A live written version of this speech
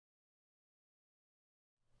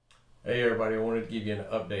Hey everybody, I wanted to give you an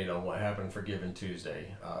update on what happened for Giving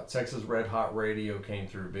Tuesday. Texas Red Hot Radio came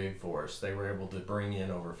through big for us. They were able to bring in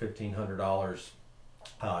over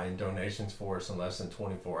 $1,500 in donations for us in less than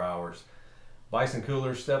 24 hours. Bison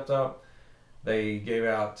Coolers stepped up. They gave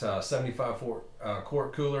out 75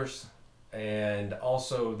 quart coolers, and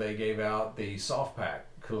also they gave out the soft pack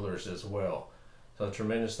coolers as well. So a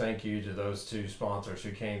tremendous thank you to those two sponsors who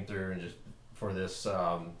came through and just for this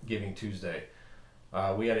Giving Tuesday.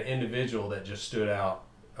 We had an individual that just stood out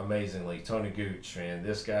amazingly, Tony Gooch, and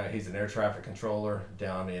this guy, he's an air traffic controller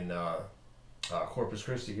down in Corpus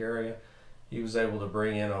Christi area. He was able to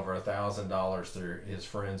bring in over $1,000 through his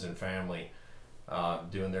friends and family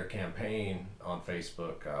doing their campaign on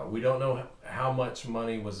Facebook. We don't know how much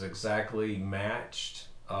money was exactly matched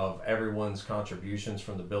of everyone's contributions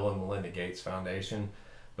from the Bill and Melinda Gates Foundation,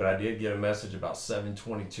 but I did get a message about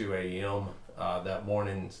 7:22 a.m. That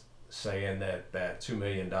morning saying that $2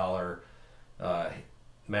 million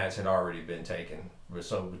match had already been taken.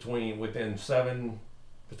 So between 7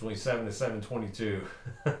 to 7:22,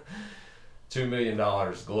 $2 million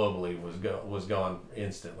globally was gone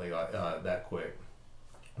instantly, that quick.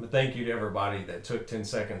 But thank you to everybody that took 10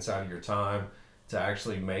 seconds out of your time to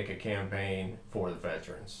actually make a campaign for the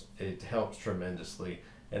veterans. It helps tremendously.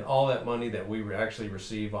 And all that money that we actually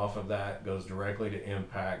receive off of that goes directly to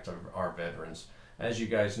impact our veterans. As you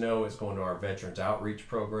guys know, it's going to our Veterans Outreach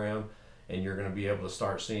Program, and you're going to be able to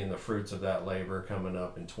start seeing the fruits of that labor coming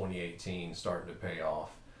up in 2018, starting to pay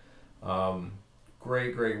off.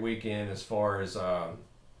 Great weekend as far as our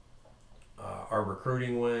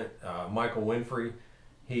recruiting went. Michael Winfrey,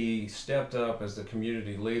 he stepped up as the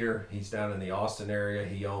community leader. He's down in the Austin area.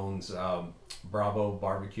 He owns Bravo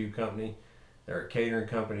Barbecue Company. They're a catering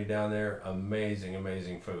company down there.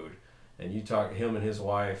 Amazing food. And you talk, him and his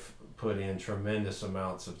wife put in tremendous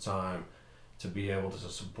amounts of time to be able to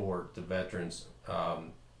support the veterans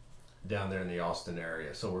down there in the Austin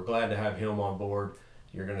area. So we're glad to have him on board.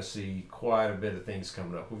 You're going to see quite a bit of things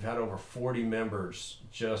coming up. We've had over 40 members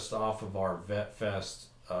just off of our Vet Fest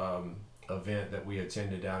event that we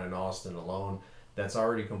attended down in Austin alone. That's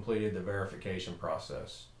already completed the verification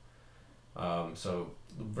process. So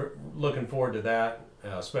looking forward to that,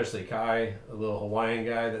 especially Kai, a little Hawaiian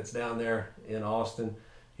guy that's down there in Austin.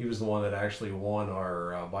 He was the one that actually won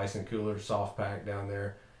our Bison Cooler soft pack down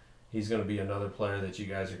there. He's going to be another player that you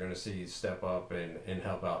guys are going to see step up and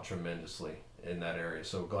help out tremendously in that area.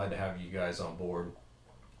 So glad to have you guys on board.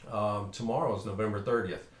 Tomorrow is November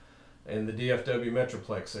 30th in the DFW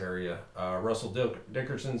Metroplex area. Russell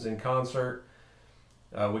Dickerson's in concert.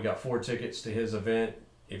 We got 4 tickets to his event.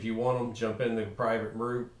 If you want them, jump in the private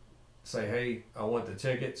group. Say, hey, I want the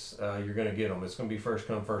tickets. You're going to get them. It's going to be first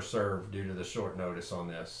come, first serve due to the short notice on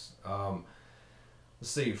this. Let's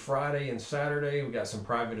see, Friday and Saturday, we got some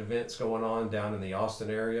private events going on down in the Austin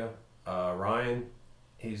area. Ryan,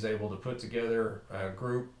 he's able to put together a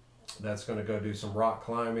group that's going to go do some rock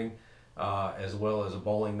climbing as well as a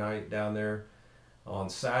bowling night down there. On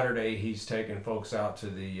Saturday, he's taking folks out to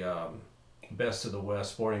the Best of the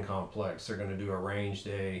West Sporting Complex. They're going to do a range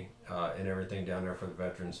day and everything down there for the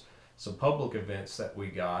veterans. Some public events that we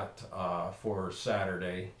got for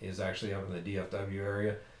Saturday is actually up in the DFW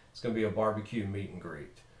area. It's going to be a barbecue meet and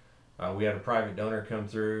greet. We had a private donor come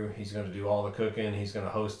through. He's going to do all the cooking. He's going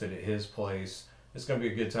to host it at his place. It's going to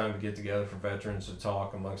be a good time to get together for veterans to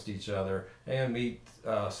talk amongst each other and meet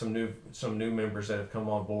some new members that have come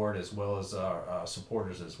on board, as well as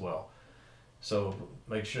supporters as well. So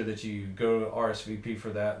make sure that you go RSVP for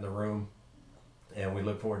that in the room, and we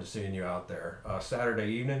look forward to seeing you out there.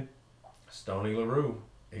 Saturday evening, Stoney LaRue,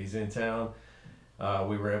 he's in town.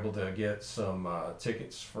 We were able to get some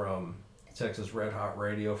tickets from Texas Red Hot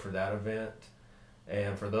Radio for that event.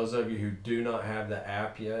 And for those of you who do not have the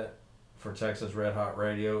app yet for Texas Red Hot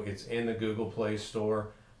Radio, it's in the Google Play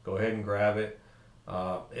Store. Go ahead and grab it.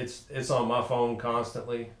 It's on my phone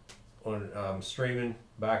constantly when I'm streaming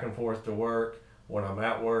back and forth to work, when I'm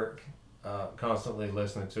at work, constantly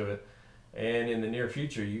listening to it. And in the near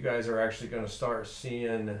future, you guys are actually going to start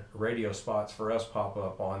seeing radio spots for us pop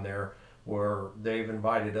up on there, where they've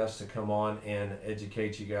invited us to come on and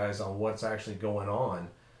educate you guys on what's actually going on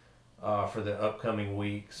for the upcoming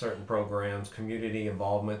week, certain programs, community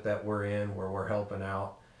involvement that we're in, where we're helping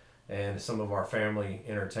out, and some of our family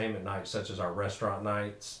entertainment nights, such as our restaurant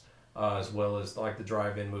nights, as well as like the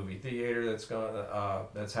drive-in movie theater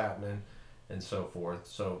that's happening, and so forth.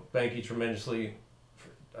 So thank you tremendously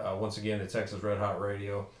once again to Texas Red Hot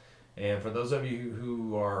Radio. And for those of you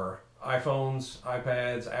who are iPhones,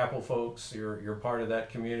 iPads, Apple folks, you're part of that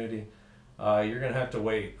community. You're gonna have to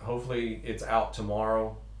wait. Hopefully it's out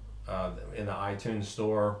tomorrow. in the iTunes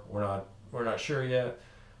store. We're not sure yet,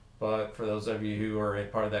 but for those of you who are a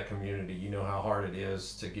part of that community, you know how hard it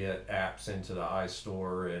is to get apps into the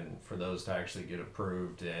iStore and for those to actually get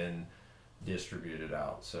approved and distributed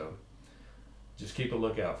out. So just keep a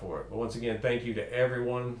lookout for it. But once again, thank you to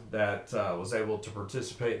everyone that was able to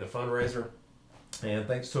participate in the fundraiser. And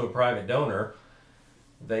thanks to a private donor,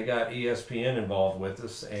 they got ESPN involved with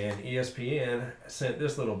us, and ESPN sent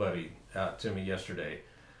this little buddy out to me yesterday.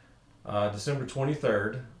 December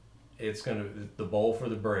 23rd, it's the bowl for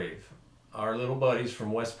the brave. Our little buddies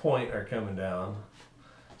from West Point are coming down.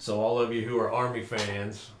 So all of you who are Army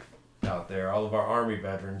fans out there, all of our Army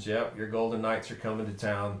veterans, yep, your Golden Knights are coming to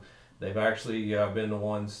town. They've actually been the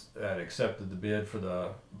ones that accepted the bid for the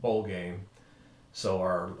bowl game. So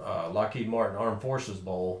our Lockheed Martin Armed Forces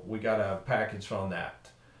Bowl, we got a package from that.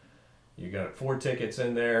 You got 4 tickets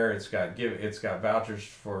in there. It's got vouchers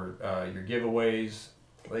for your giveaways.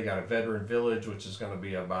 They got a veteran village, which is going to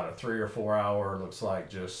be about a 3 or 4 hour, looks like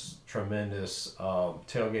just tremendous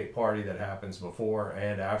tailgate party that happens before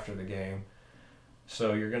and after the game.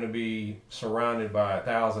 So you're going to be surrounded by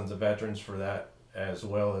thousands of veterans for that, as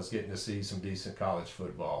well as getting to see some decent college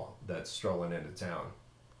football that's strolling into town.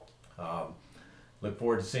 Look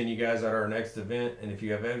forward to seeing you guys at our next event. And if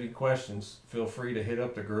you have any questions, feel free to hit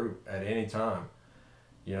up the group at any time.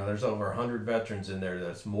 You know, there's over 100 veterans in there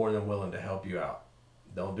that's more than willing to help you out.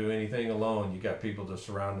 Don't do anything alone. You got people to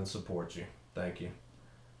surround and support you. Thank you.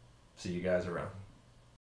 See you guys around.